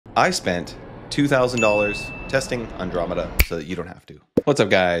I spent $2,000 testing Andromeda so that you don't have to. What's up,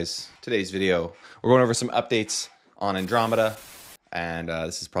 guys? Today's video, we're going over some updates on Andromeda. And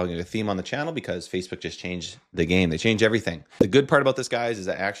this is probably going to be a theme on the channel because Facebook just changed the game. They changed everything. The good part about this, guys, is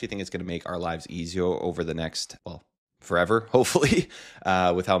I actually think it's going to make our lives easier over the next, well, forever, hopefully,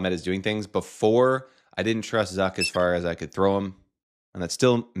 with how Meta's doing things. Before, I didn't trust Zuck as far as I could throw him. And that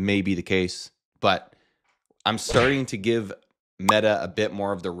still may be the case. But I'm starting to give Meta a bit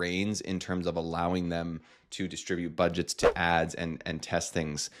more of the reins in terms of allowing them to distribute budgets to ads and test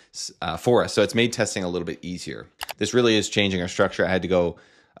things for us. So it's made testing a little bit easier. This really is changing our structure. I had to go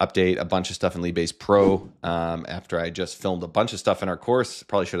update a bunch of stuff in Leadbase Pro after I just filmed a bunch of stuff in our course.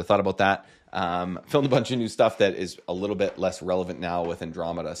 Probably should have thought about that. Filmed a bunch of new stuff that is a little bit less relevant now with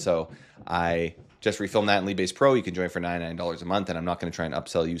Andromeda. So I just refilmed that in Leadbase Pro. You can join for $99 a month, and I'm not going to try and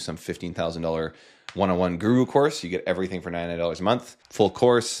upsell you some $15,000 one-on-one guru course. You get everything for $99 a month. Full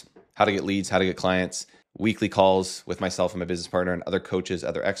course, how to get leads, how to get clients, weekly calls with myself and my business partner and other coaches,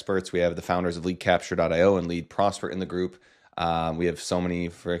 other experts. We have the founders of leadcapture.io and Lead Prosper in the group. We have so many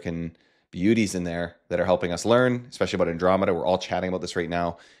freaking beauties in there that are helping us learn, especially about Andromeda. We're all chatting about this right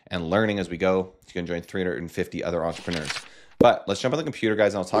now and learning as we go. You can join 350 other entrepreneurs. But let's jump on the computer,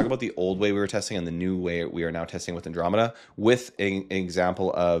 guys, and I'll talk about the old way we were testing and the new way we are now testing with Andromeda with an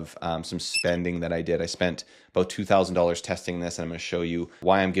example of some spending that I did. I spent about $2,000 testing this, and I'm going to show you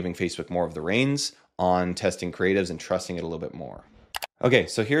why I'm giving Facebook more of the reins on testing creatives and trusting it a little bit more. Okay,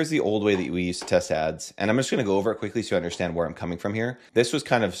 so here's the old way that we used to test ads, and I'm just going to go over it quickly so you understand where I'm coming from here. This was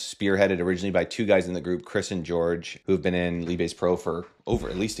kind of spearheaded originally by two guys in the group, Chris and George, who've been in Leadbase Pro for over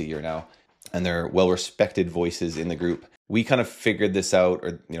at least a year now, and they're well-respected voices in the group. We kind of figured this out,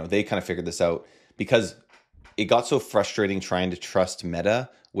 or they kind of figured this out because it got so frustrating trying to trust Meta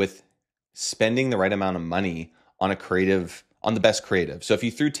with spending the right amount of money on a creative, on the best creative. So if you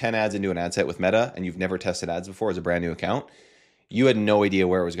threw 10 ads into an ad set with Meta and you've never tested ads before as a brand new account, you had no idea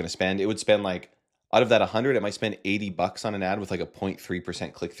where it was going to spend. It would spend like, out of that 100, it might spend $80 on an ad with like a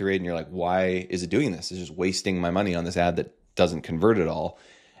 0.3% click-through rate. And you're like, why is it doing this? It's just wasting my money on this ad that doesn't convert at all.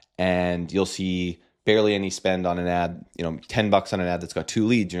 And you'll see barely any spend on an ad, $10 on an ad that's got 2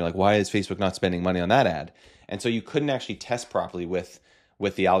 leads. And you're like, why is Facebook not spending money on that ad? And so you couldn't actually test properly with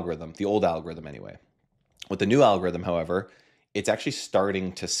the algorithm, the old algorithm anyway. With the new algorithm, however, it's actually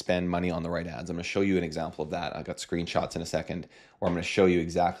starting to spend money on the right ads. I'm going to show you an example of that. I've got screenshots in a second where I'm going to show you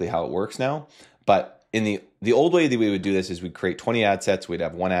exactly how it works now. But in the old way that we would do this is we'd create 20 ad sets. We'd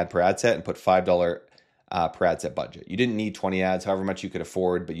have 1 ad per ad set and put $5 per ad set budget. You didn't need 20 ads, however much you could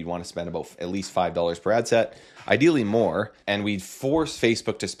afford, but you'd want to spend about at least $5 per ad set, ideally more. And we'd force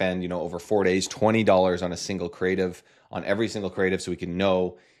Facebook to spend, over 4 days, $20 on a single creative, on every single creative, so we can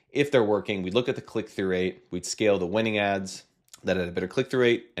know if they're working. We'd look at the click-through rate. We'd scale the winning ads that had a better click-through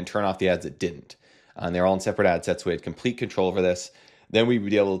rate and turn off the ads that didn't. And they're all in separate ad sets. We had complete control over this. Then we'd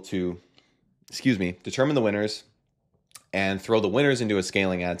be able to, determine the winners and throw the winners into a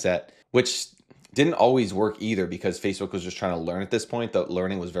scaling ad set, which didn't always work either because Facebook was just trying to learn at this point. The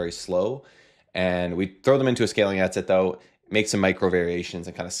learning was very slow. And we throw them into a scaling ad set though, make some micro variations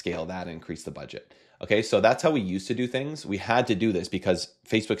and kind of scale that and increase the budget. Okay, so that's how we used to do things. We had to do this because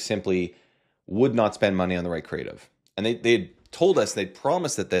Facebook simply would not spend money on the right creative. And they told us, they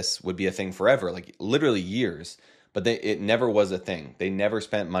promised that this would be a thing forever, like literally years, but it never was a thing. They never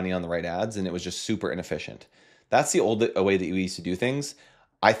spent money on the right ads and it was just super inefficient. That's the old way that we used to do things.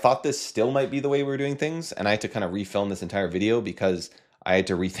 I thought this still might be the way we were doing things, and I had to kind of refilm this entire video because I had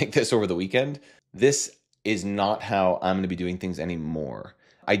to rethink this over the weekend. This is not how I'm going to be doing things anymore.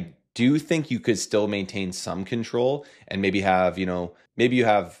 I do think you could still maintain some control and maybe have, maybe you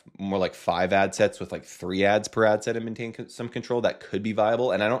have more like 5 ad sets with like 3 ads per ad set and maintain some control. That could be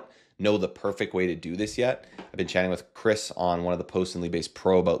viable. And I don't know the perfect way to do this yet. I've been chatting with Chris on one of the posts in Leadbase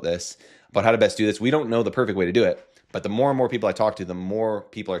Pro about this, about how to best do this. We don't know the perfect way to do it. But the more and more people I talk to, the more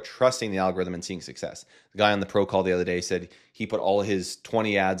people are trusting the algorithm and seeing success. The guy on the pro call the other day said he put all his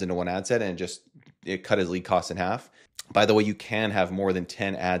 20 ads into one ad set and it cut his lead cost in half. By the way, you can have more than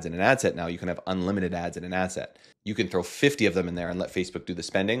 10 ads in an ad set now. You can have unlimited ads in an ad set. You can throw 50 of them in there and let Facebook do the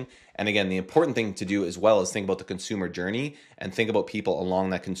spending. And again, the important thing to do as well is think about the consumer journey and think about people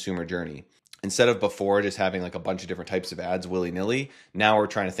along that consumer journey. Instead of before just having like a bunch of different types of ads willy-nilly, now we're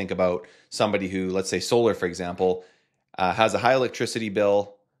trying to think about somebody who, let's say solar, for example, has a high electricity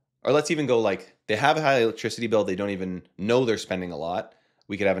bill, or let's even go like they have a high electricity bill, they don't even know they're spending a lot.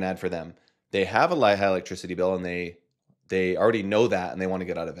 We could have an ad for them. They have a high electricity bill and they already know that and they want to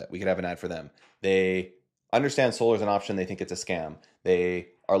get out of it. We could have an ad for them. They understand solar is an option. They think it's a scam. They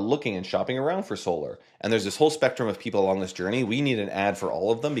are looking and shopping around for solar. And there's this whole spectrum of people along this journey. We need an ad for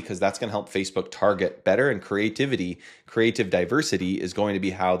all of them because that's going to help Facebook target better. And creative diversity is going to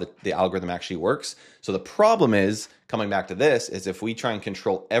be how the algorithm actually works. So the problem is, coming back to this, is if we try and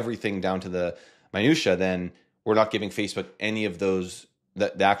control everything down to the minutia, then we're not giving Facebook any of those,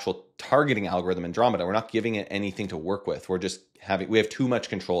 the actual targeting algorithm Andromeda. We're not giving it anything to work with. We have too much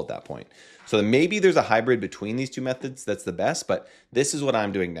control at that point. So then maybe there's a hybrid between these two methods that's the best, but this is what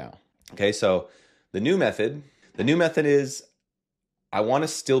I'm doing now. Okay, so the new method is I want to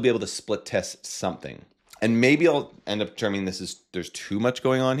still be able to split test something. And maybe I'll end up determining there's too much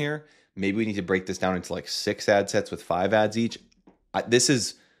going on here. Maybe we need to break this down into like 6 ad sets with 5 ads each. This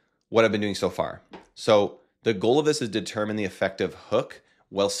is what I've been doing so far. So the goal of this is to determine the effective hook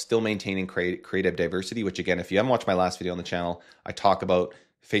while still maintaining creative diversity, which again, if you haven't watched my last video on the channel, I talk about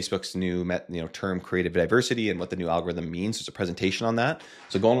Facebook's new term creative diversity and what the new algorithm means. There's a presentation on that.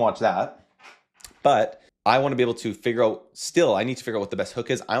 So go and watch that. But I want to be able to figure out, I need to figure out what the best hook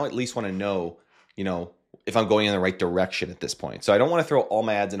is. I at least want to know, if I'm going in the right direction at this point. So I don't want to throw all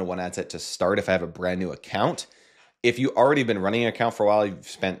my ads into one ad set to start if I have a brand new account. If you already been running an account for a while, you've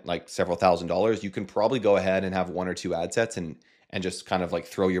spent like several $1,000s, you can probably go ahead and have 1 or 2 ad sets and just kind of like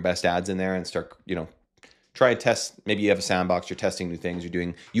throw your best ads in there and start, try and test. Maybe you have a sandbox, you're testing new things,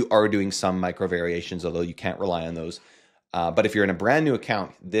 you are doing some micro variations, although you can't rely on those. But if you're in a brand new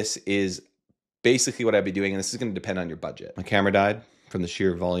account, this is basically what I'd be doing, and this is going to depend on your budget. My camera died from the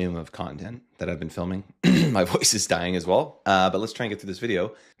sheer volume of content that I've been filming. My voice is dying as well, but let's try and get through this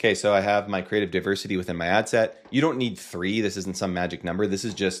video. Okay, so I have my creative diversity within my ad set. You don't need 3. This isn't some magic number. This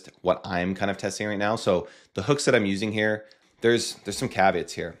is just what I'm kind of testing right now. So the hooks that I'm using here, there's some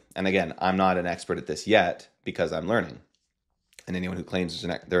caveats here. And again, I'm not an expert at this yet because I'm learning. And anyone who claims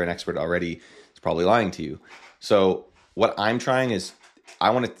they're an expert already is probably lying to you. So what I'm trying is I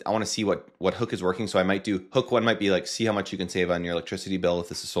want to see what hook is working. So I might do hook 1 might be like, see how much you can save on your electricity bill if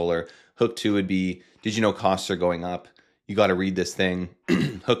this is solar. Hook 2 would be, did you know costs are going up? You got to read this thing.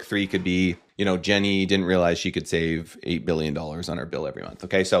 Hook 3 could be, Jenny didn't realize she could save $8 billion on her bill every month.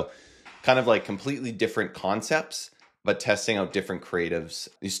 Okay, so kind of like completely different concepts, but testing out different creatives.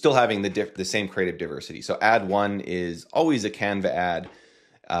 You're still having the same creative diversity. So ad 1 is always a Canva ad.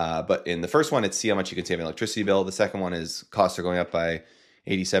 But in the first one, it's see how much you can save on electricity bill. The second one is costs are going up by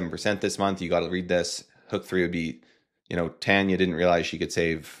 87% this month. You got to read this. Hook 3 would be, Tanya didn't realize she could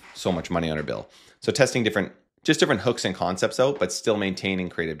save so much money on her bill. So testing different hooks and concepts out, but still maintaining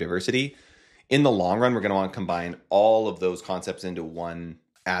creative diversity. In the long run, we're going to want to combine all of those concepts into one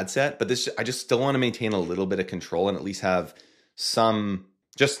ad set. But I just still want to maintain a little bit of control and at least have some,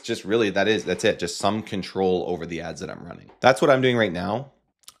 just really, that's it. Just some control over the ads that I'm running. That's what I'm doing right now.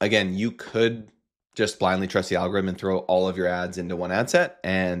 Again, you could just blindly trust the algorithm and throw all of your ads into one ad set,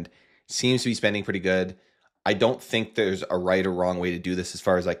 and seems to be spending pretty good. I don't think there's a right or wrong way to do this as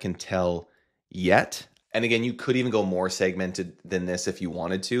far as I can tell yet. And again, you could even go more segmented than this if you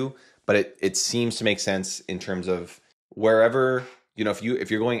wanted to, but it seems to make sense in terms of wherever, if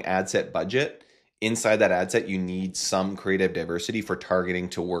you're going ad set budget, inside that ad set, you need some creative diversity for targeting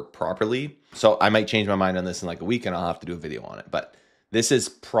to work properly. So I might change my mind on this in like a week and I'll have to do a video on it, but this is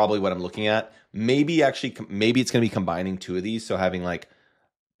probably what I'm looking at. Maybe it's going to be combining 2 of these. So having like,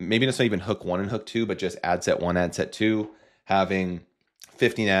 maybe it's not even hook 1 and hook 2, but just ad set 1, ad set 2, having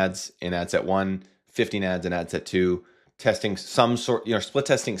 15 ads in ad set 1, 15 ads in ad set 2, testing some sort, split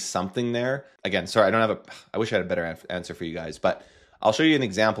testing something there. Again, sorry, I wish I had a better answer for you guys, but I'll show you an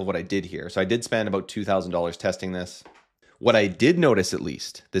example of what I did here. So I did spend about $2,000 testing this. What I did notice, at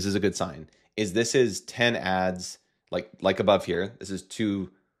least, this is a good sign, is this is 10 ads, like above here. This is 2,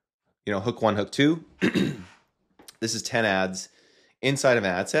 hook 1, hook 2. This is 10 ads inside of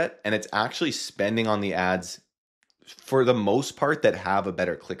an ad set, and it's actually spending on the ads for the most part that have a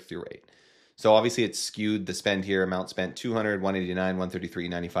better click-through rate. So obviously it's skewed, the spend here, amount spent 200, 189, 133,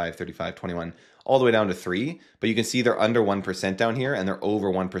 95, 35, 21, all the way down to 3. But you can see they're under 1% down here and they're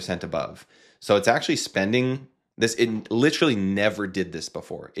over 1% above. So it's actually spending this. It literally never did this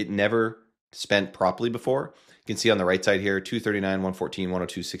before. It never spent properly before. You can see on the right side here, 239, 114,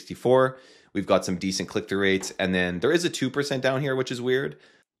 102, 64. We've got some decent click-through rates. And then there is a 2% down here, which is weird.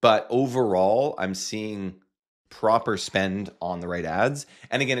 But overall, I'm seeing proper spend on the right ads.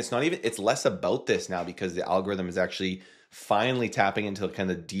 And again, it's less about this now because the algorithm is actually finally tapping into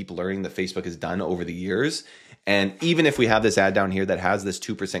kind of deep learning that Facebook has done over the years. And even if we have this ad down here that has this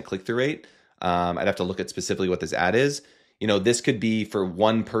 2% click-through rate, I'd have to look at specifically what this ad is. This could be for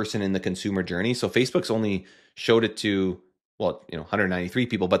one person in the consumer journey. So Facebook's only showed it to, 193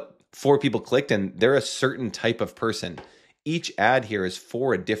 people, but 4 people clicked and they're a certain type of person. Each ad here is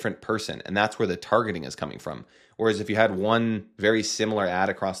for a different person, and that's where the targeting is coming from. Whereas if you had one very similar ad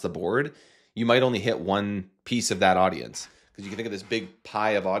across the board, you might only hit one piece of that audience. Because you can think of this big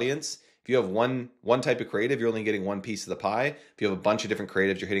pie of audience. If you have one type of creative, you're only getting one piece of the pie. If you have a bunch of different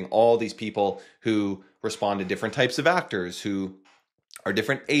creatives, you're hitting all these people who respond to different types of actors, who are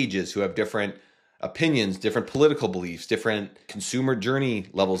different ages, who have different opinions, different political beliefs, different consumer journey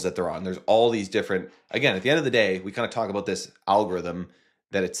levels that they're on. There's all these different, again, at the end of the day, we kind of talk about this algorithm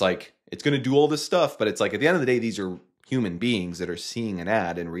that it's like, it's going to do all this stuff, but it's like, at the end of the day, these are human beings that are seeing an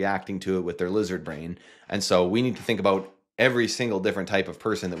ad and reacting to it with their lizard brain. And so we need to think about every single different type of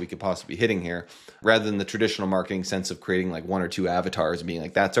person that we could possibly be hitting here, rather than the traditional marketing sense of creating like 1 or 2 avatars and being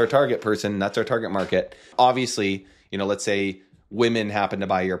like, that's our target person, that's our target market. Obviously, you know, let's say women happen to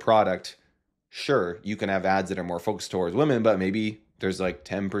buy your product. Sure, you can have ads that are more focused towards women, but maybe there's like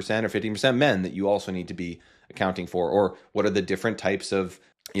 10% or 15% men that you also need to be accounting for. Or what are the different types of,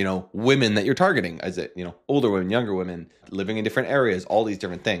 you know, women that you're targeting? Is it, you know, older women, younger women, living in different areas? All these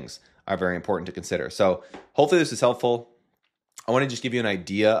different things are very important to consider. So hopefully this is helpful. I want to just give you an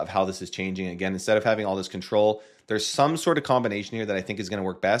idea of how this is changing. Again, instead of having all this control, there's some sort of combination here that I think is going to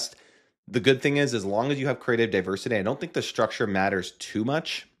work best. The good thing is, as long as you have creative diversity, I don't think the structure matters too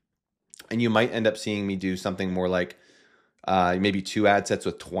much. And you might end up seeing me do something more like maybe 2 ad sets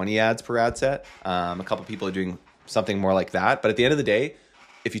with 20 ads per ad set. A couple people are doing something more like that. But at the end of the day,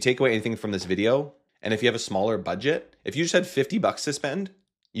 if you take away anything from this video, and if you have a smaller budget, if you just had $50 to spend,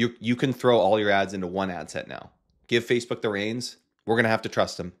 you can throw all your ads into 1 ad set now. Give Facebook the reins. We're going to have to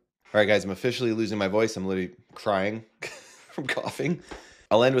trust them. All right, guys, I'm officially losing my voice. I'm literally crying from coughing.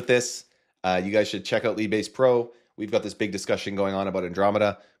 I'll end with this. You guys should check out Leadbase Pro. We've got this big discussion going on about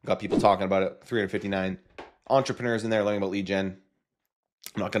Andromeda. We've got people talking about it. 359 entrepreneurs in there learning about lead gen.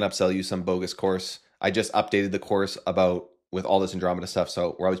 I'm not going to upsell you some bogus course. I just updated the course with all this Andromeda stuff.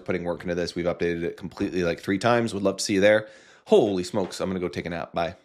 So we're always putting work into this. We've updated it completely like 3 times. Would love to see you there. Holy smokes. I'm going to go take a nap. Bye.